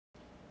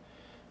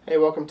Hey,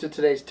 welcome to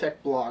today's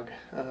tech blog.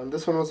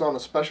 This one was on a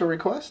special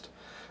request.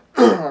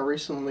 I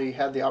recently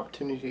had the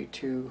opportunity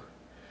to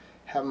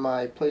have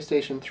my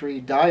PlayStation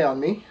 3 die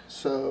on me,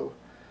 so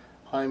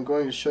I'm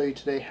going to show you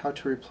today how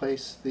to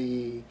replace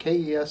the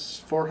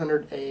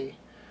KES-400a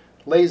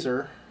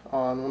laser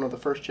on one of the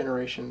first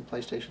generation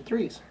PlayStation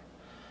 3s.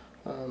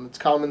 It's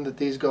common that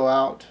these go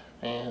out,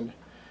 and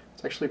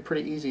it's actually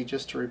pretty easy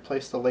just to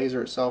replace the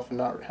laser itself and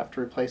not have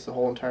to replace the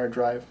whole entire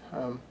drive.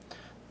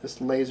 This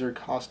laser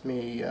cost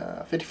me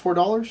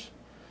 $54,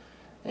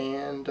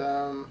 and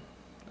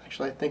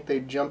actually I think they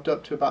jumped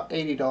up to about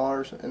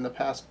 $80 in the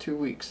past 2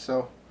 weeks,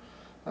 so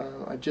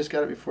I just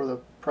got it before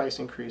the price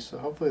increase, so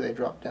hopefully they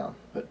drop down.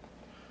 But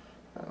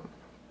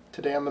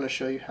today I'm going to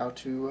show you how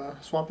to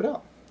swap it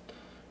out.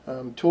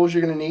 Tools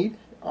you're going to need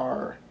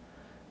are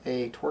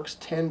a Torx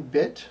 10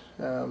 bit,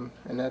 and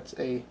that's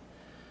a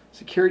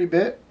security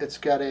bit. It's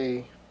got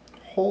a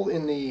hole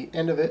in the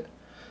end of it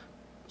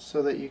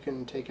so that you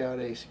can take out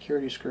a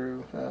security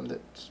screw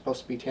that's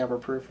supposed to be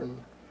tamper-proof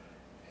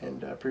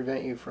and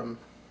prevent you from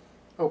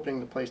opening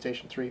the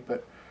PlayStation 3.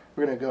 But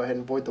we're going to go ahead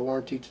and void the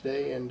warranty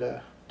today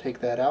and take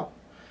that out.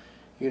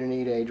 You're going to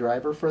need a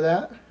driver for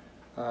that.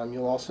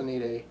 You'll also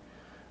need a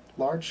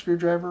large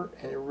screwdriver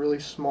and a really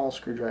small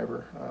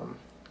screwdriver.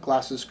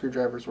 Glasses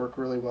screwdrivers work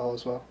really well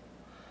as well,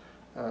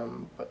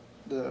 but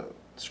the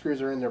screws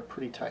are in there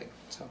pretty tight.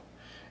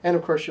 And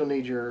of course you'll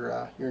need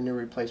your new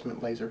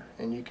replacement laser,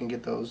 and you can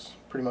get those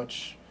pretty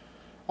much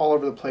all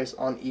over the place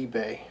on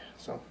eBay.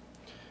 So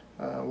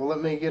well, let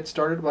me get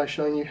started by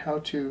showing you how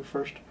to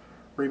first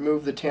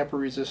remove the tamper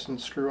resistant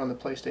screw on the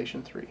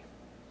PlayStation 3.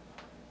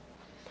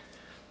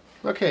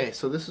 Okay,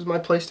 so this is my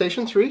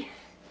PlayStation 3,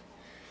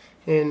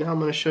 and now I'm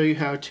going to show you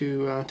how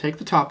to take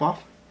the top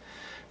off.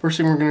 First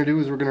thing we're going to do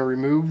is we're going to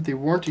remove the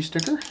warranty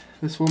sticker.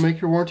 This will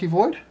make your warranty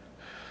void,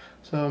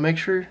 so make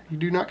sure you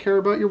do not care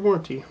about your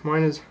warranty.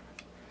 Mine is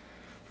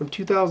from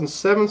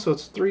 2007, so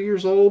it's 3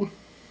 years old,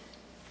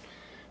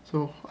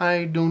 so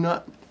I do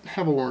not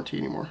have a warranty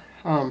anymore.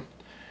 Now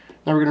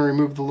we're going to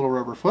remove the little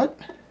rubber foot,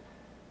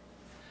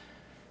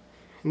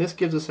 and this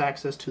gives us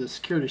access to the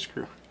security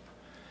screw.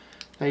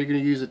 Now you're going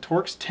to use a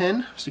Torx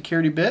 10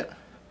 security bit,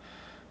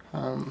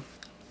 and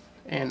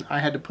I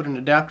had to put an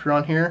adapter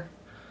on here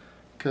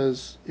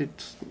because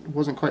it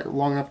wasn't quite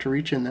long enough to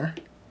reach in there.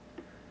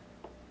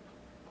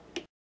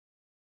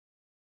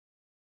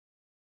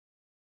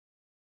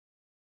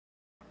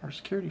 Our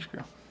security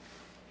screw.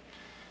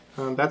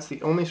 That's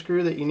the only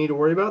screw that you need to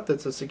worry about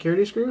that's a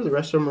security screw. The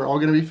rest of them are all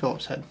going to be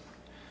Phillips head.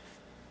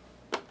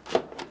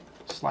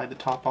 Slide the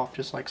top off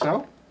just like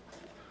so,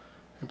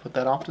 and put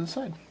that off to the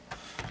side.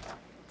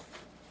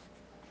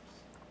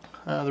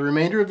 The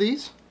remainder of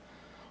these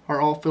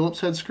are all Phillips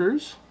head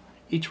screws.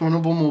 Each one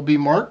of them will be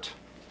marked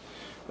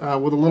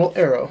with a little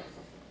arrow.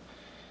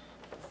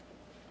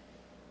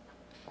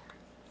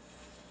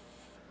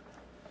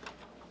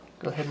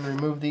 Go ahead and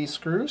remove these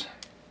screws.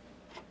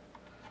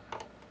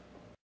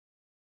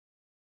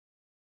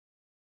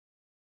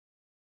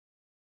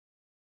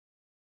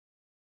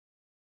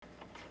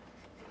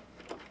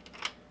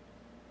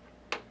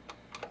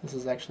 This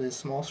is actually a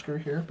small screw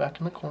here back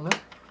in the corner.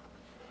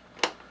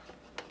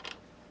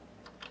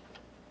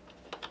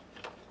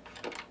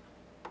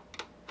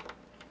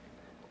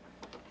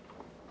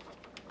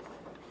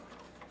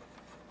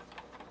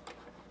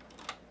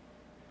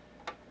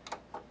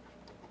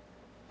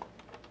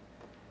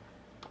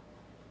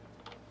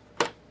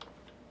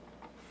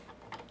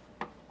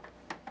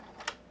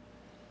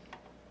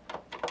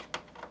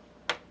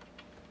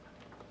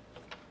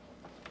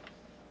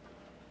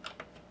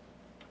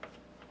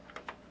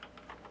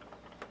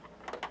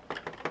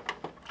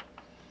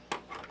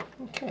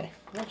 Okay,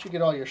 once you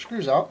get all your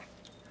screws out,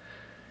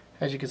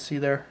 as you can see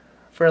they're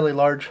fairly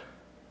large,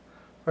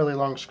 fairly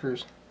long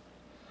screws.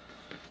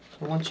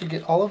 So once you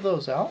get all of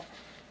those out,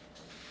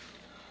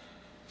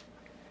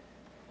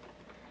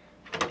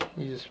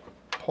 you just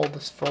pull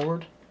this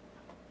forward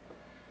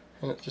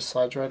and it just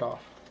slides right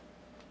off.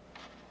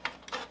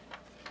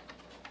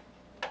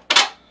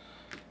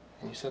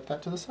 And you set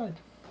that to the side.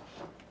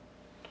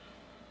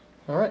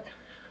 Alright,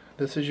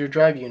 this is your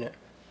drive unit.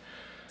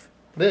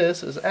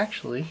 This is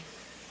actually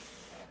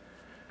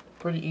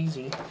pretty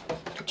easy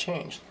to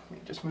change. Let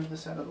me just move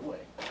this out of the way.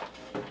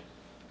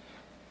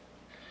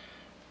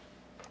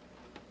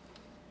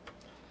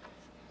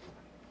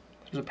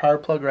 There's a power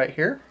plug right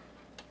here.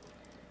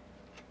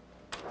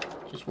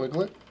 Just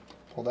wiggle it,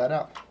 pull that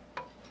out.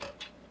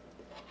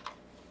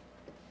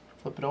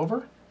 Flip it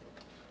over,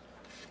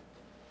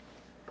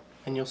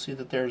 and you'll see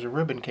that there's a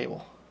ribbon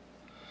cable.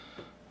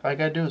 All I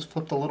gotta do is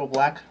flip the little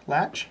black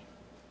latch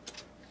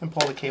and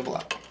pull the cable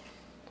out.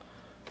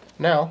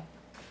 Now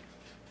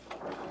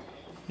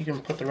you can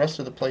put the rest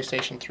of the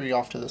PlayStation 3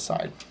 off to the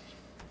side.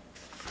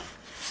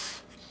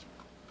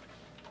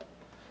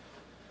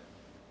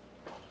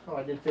 Oh,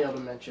 I did fail to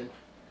mention,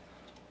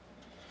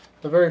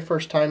 the very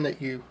first time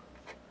that you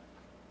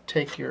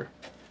take your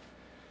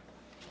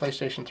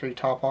PlayStation 3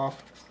 top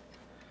off,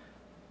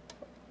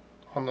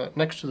 on the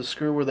next to the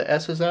screw where the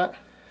S is at,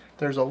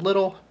 there's a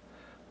little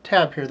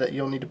tab here that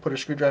you'll need to put a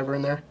screwdriver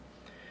in there.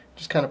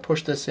 Just kind of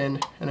push this in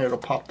and it'll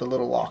pop the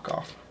little lock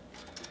off.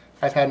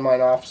 I've had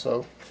mine off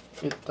so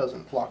it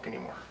doesn't lock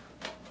anymore.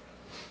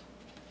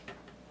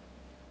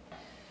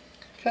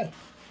 Okay, I'm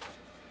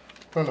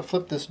going to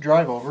flip this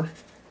drive over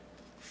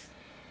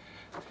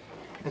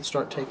and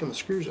start taking the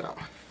screws out.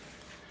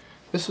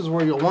 This is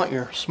where you'll want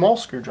your small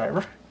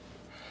screwdriver,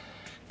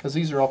 because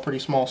these are all pretty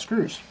small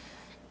screws.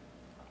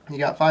 You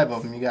got 5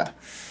 of them. You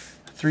got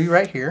 3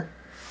 right here.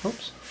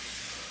 Oops.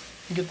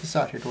 Let me get this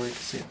out here to where you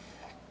can see it.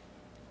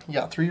 You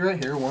got 3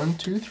 right here. 1,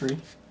 2, 3. And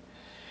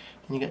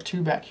you got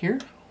 2 back here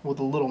with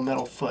a little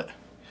metal foot. You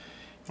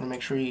want to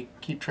make sure you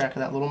keep track of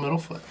that little metal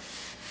foot.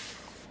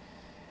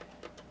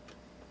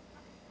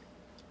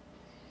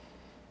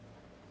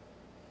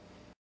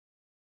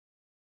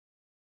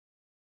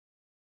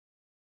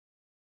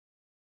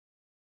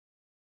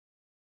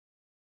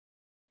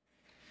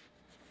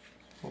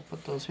 We'll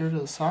put those here to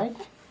the side.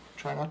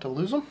 Try not to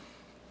lose them.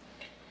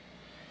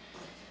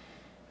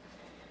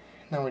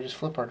 Now we just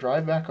flip our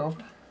drive back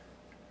over.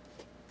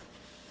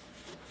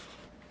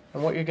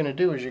 And what you're going to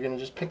do is you're going to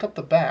just pick up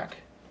the back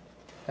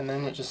and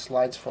then it just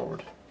slides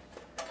forward.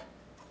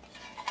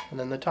 And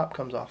then the top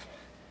comes off.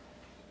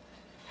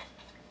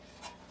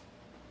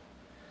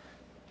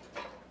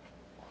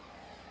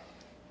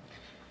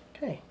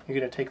 Okay, you're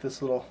going to take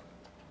this little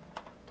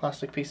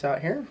plastic piece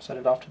out here and set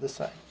it off to the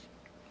side.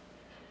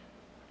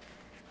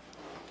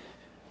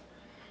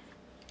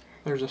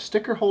 There's a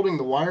sticker holding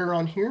the wire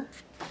on here,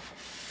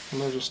 and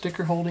there's a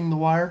sticker holding the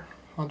wire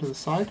onto the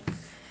side.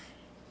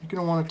 You're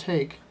going to want to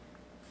take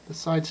the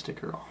side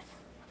sticker off.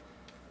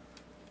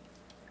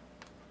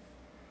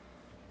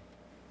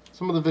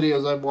 Some of the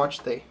videos I've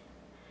watched, they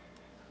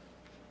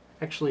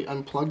actually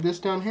unplug this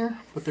down here,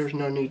 but there's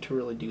no need to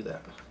really do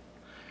that.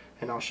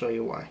 And I'll show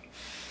you why.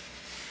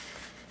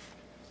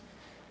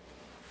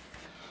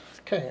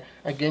 Okay,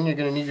 again, you're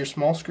going to need your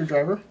small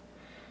screwdriver.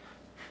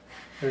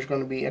 There's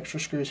going to be extra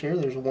screws here.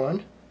 There's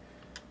 1,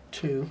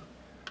 2,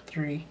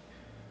 3,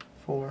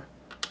 4,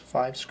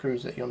 5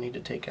 screws that you'll need to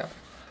take out.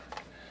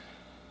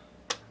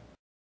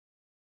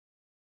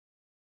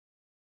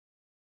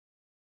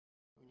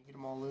 When you get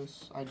them all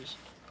loose, I just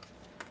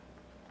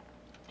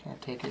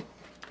can't take it.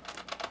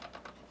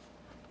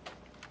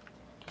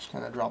 Just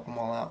kind of drop them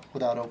all out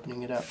without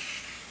opening it up.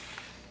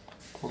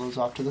 Pull those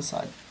off to the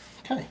side.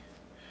 Okay.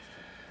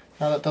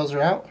 Now that those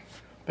are out,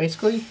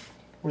 basically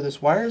where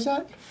this wire is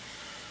at,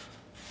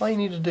 all you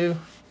need to do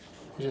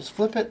is just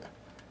flip it,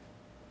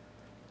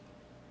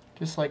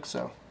 just like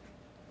so.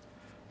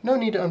 No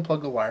need to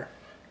unplug the wire.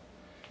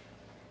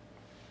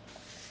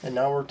 And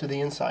now we're to the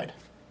inside.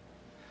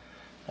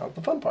 Now the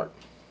fun part.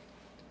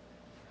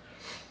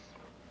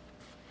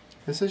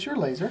 This is your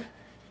laser,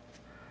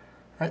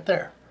 right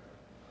there.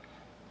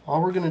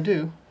 All we're going to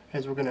do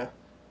is we're going to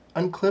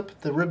unclip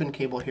the ribbon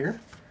cable here.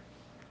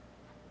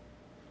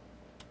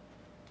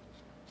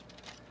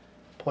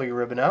 Pull your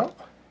ribbon out.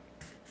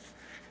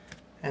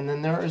 And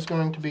then there is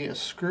going to be a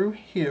screw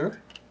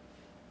here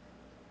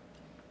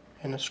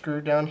and a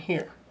screw down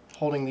here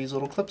holding these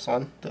little clips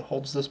on that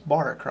holds this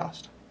bar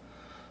across.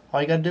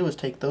 All you got to do is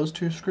take those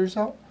 2 screws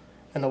out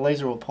and the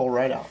laser will pull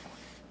right out.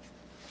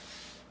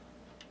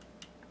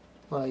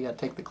 Well, you got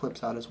to take the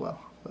clips out as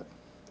well. But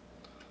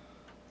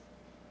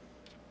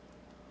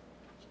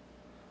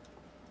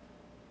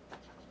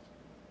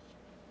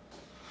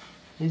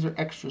these are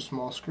extra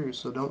small screws,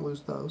 so don't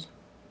lose those.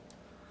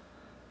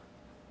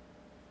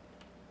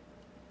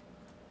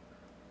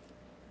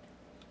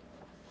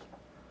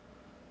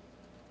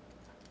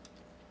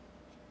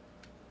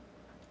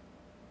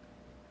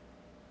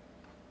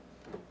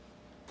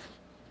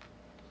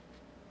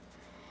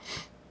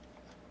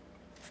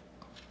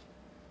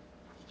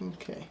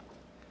 Okay,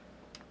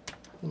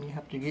 then you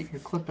have to get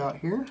your clip out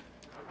here.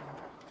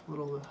 A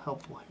little bit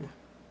helpful here.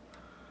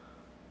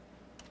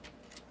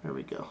 There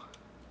we go.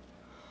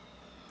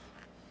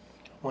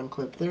 1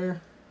 clip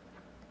there.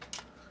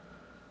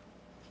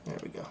 There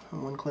we go,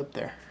 and 1 clip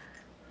there.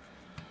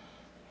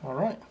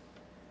 Alright.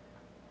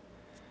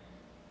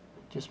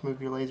 Just move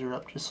your laser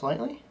up just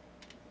slightly.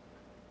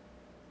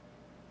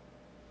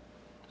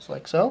 Just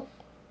like so.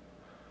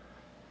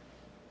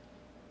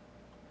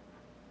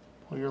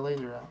 Pull your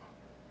laser out.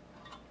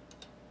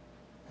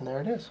 And there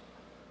it is.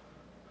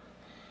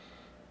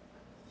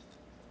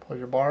 Pull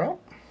your bar out.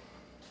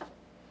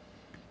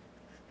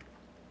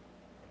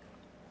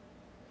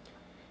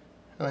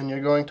 And then you're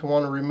going to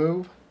want to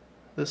remove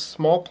this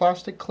small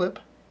plastic clip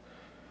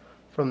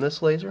from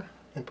this laser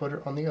and put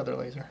it on the other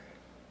laser.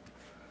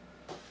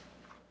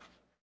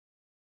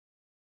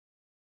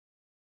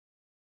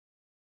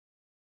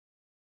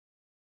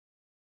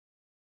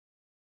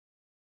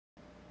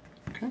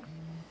 Okay.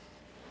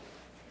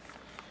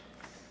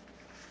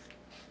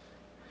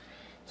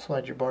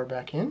 Slide your bar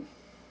back in,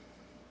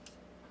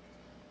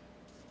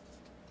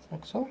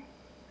 like so.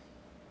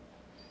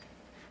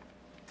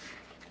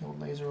 Take the old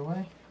laser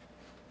away.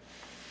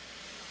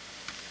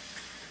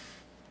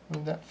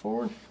 Move that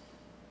forward.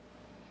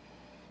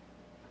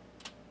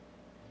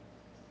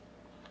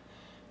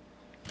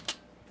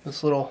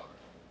 This little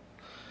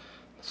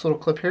This little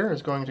clip here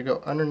is going to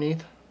go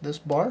underneath this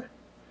bar,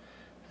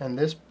 and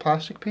this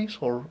plastic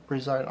piece will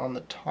reside on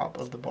the top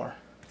of the bar.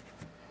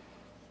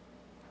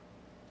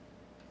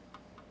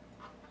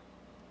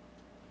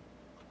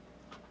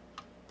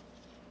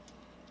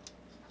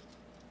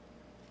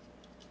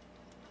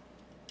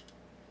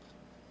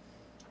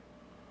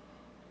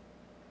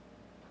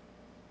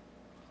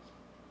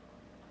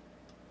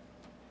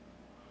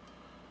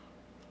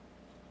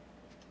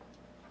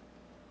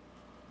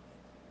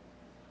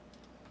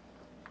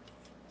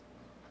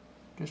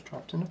 Just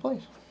drops into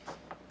place.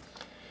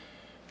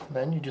 And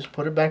then you just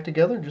put it back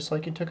together just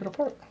like you took it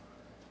apart.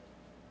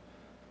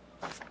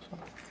 So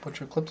put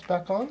your clips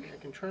back on. I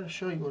can try to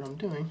show you what I'm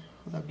doing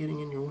without getting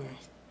in your way.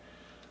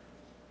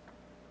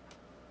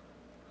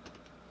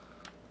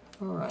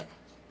 Alright.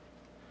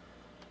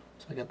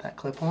 So I got that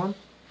clip on.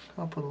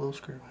 I'll put a little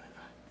screw in it.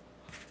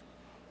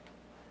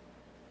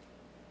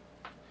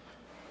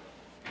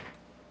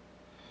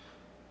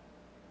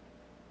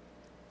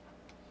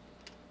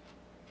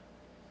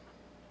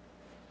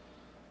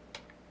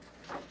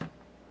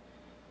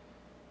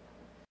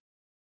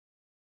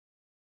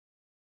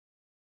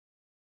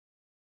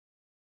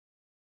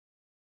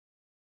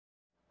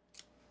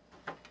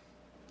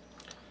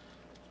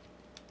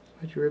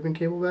 Put your ribbon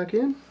cable back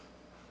in,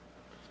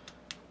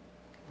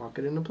 lock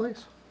it into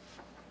place,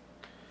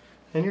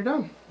 and you're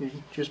done. You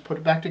just put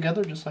it back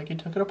together just like you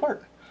took it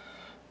apart.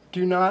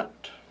 Do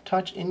not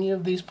touch any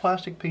of these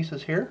plastic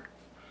pieces here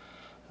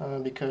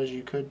because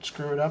you could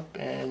screw it up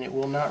and it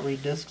will not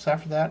read discs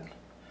after that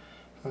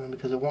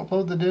because it won't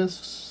load the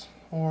discs,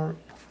 or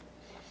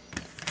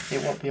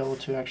it won't be able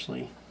to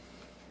actually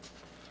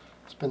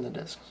spin the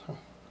disc. So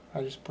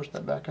I just push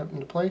that back up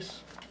into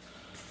place.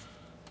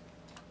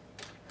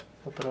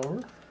 Flip it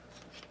over.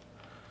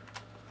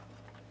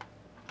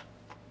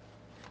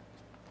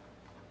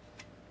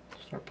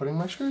 Start putting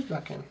my screws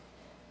back in.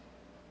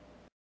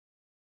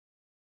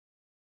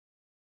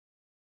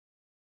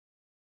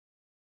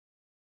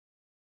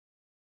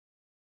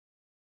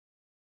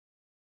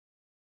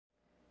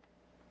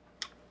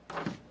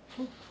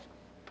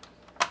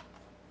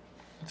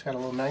 It's got a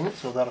little magnet,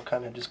 so that'll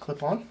kind of just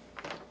clip on.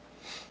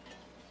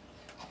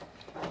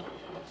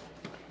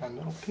 My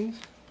middle piece,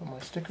 put my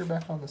sticker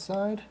back on the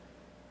side.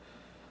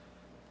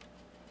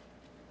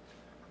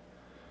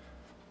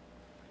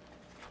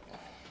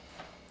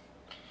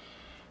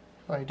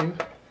 I do,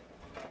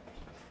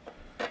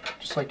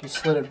 just like you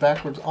slid it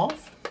backwards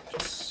off,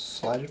 just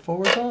slide it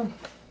forwards on.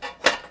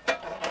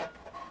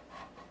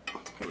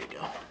 There we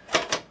go.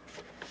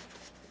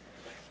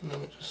 And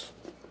then it just,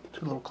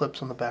 two little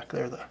clips on the back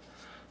there that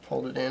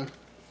hold it in.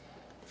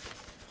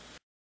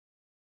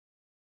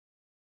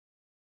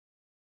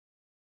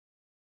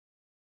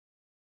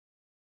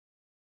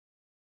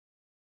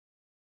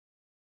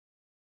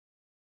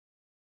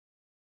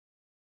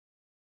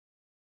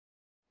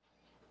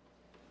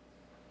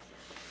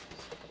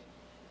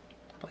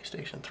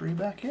 PlayStation 3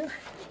 back here.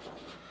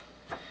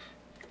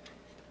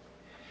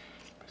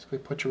 Basically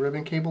put your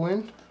ribbon cable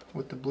in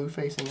with the blue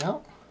facing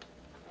out.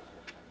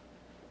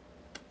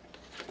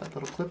 That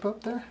little clip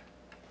up there.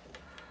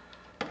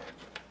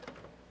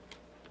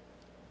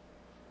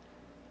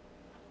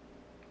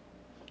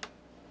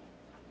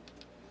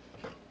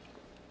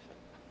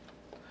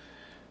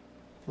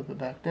 Flip it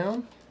back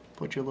down.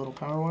 Put your little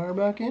power wire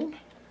back in.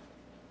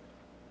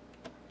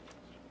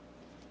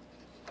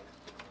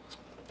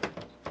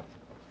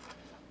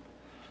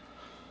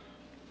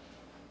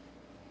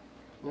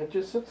 And it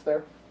just sits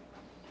there.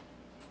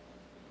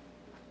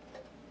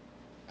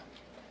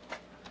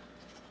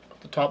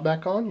 Put the top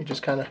back on, you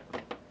just kind of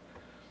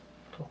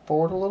go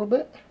forward a little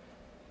bit,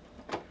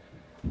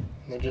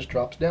 and it just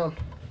drops down.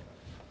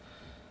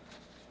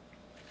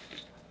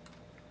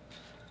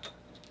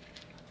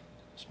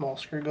 Small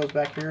screw goes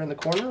back here in the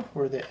corner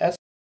where the S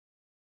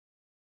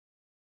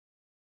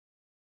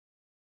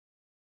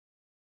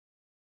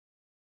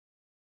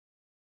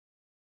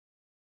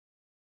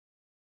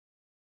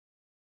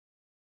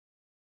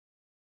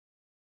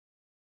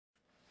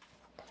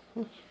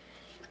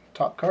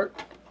top cart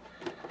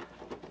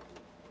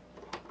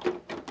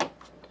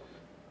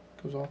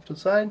goes off to the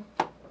side,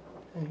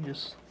 and you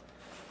just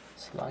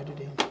slide it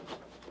in.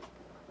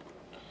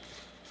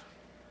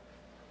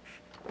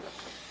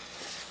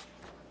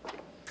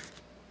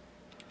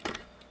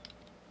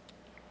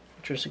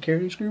 Put your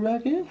security screw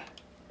back in.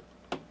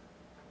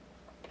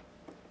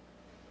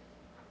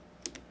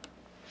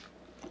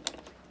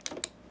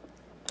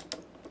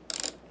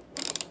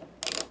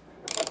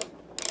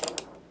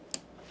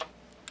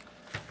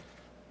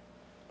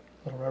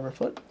 Little rubber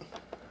foot.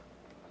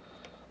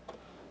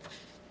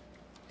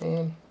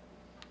 And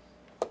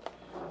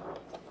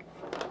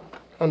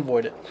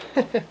unvoid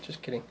it.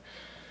 Just kidding.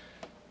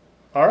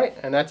 Alright,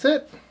 and that's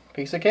it.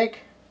 Piece of cake.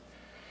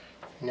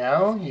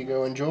 Now you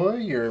go enjoy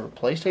your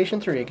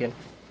PlayStation 3 again.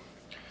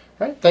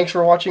 Alright, thanks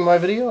for watching my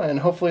video, and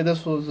hopefully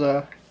this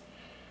was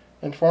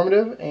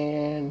informative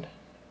and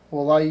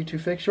will allow you to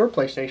fix your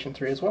PlayStation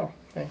 3 as well.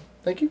 Okay,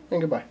 thank you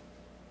and goodbye.